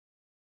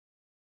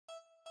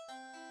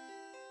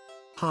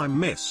Hi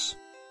Miss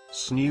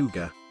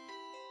Snooger.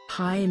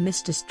 Hi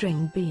Mr.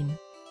 String Bean.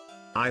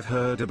 I've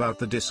heard about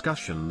the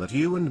discussion that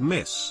you and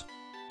Miss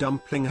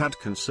Dumpling had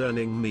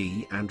concerning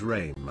me and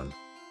Raymond.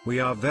 We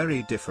are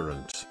very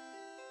different.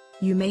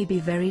 You may be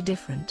very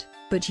different,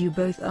 but you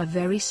both are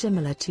very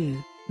similar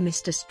too,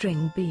 Mr.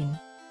 String Bean.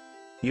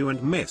 You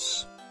and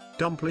Miss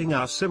Dumpling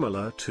are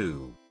similar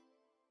too.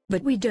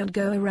 But we don't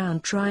go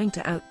around trying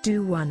to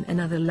outdo one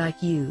another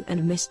like you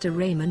and Mr.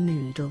 Raymond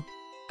Noodle.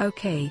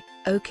 Okay,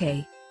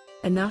 okay.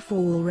 Enough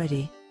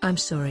already, I'm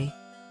sorry.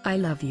 I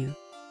love you.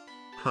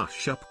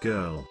 Hush up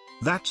girl,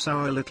 that's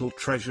our little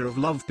treasure of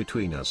love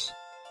between us.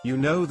 You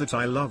know that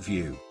I love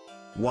you.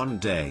 One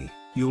day,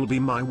 you'll be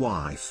my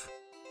wife.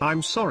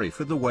 I'm sorry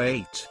for the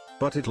wait,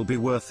 but it'll be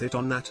worth it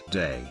on that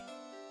day.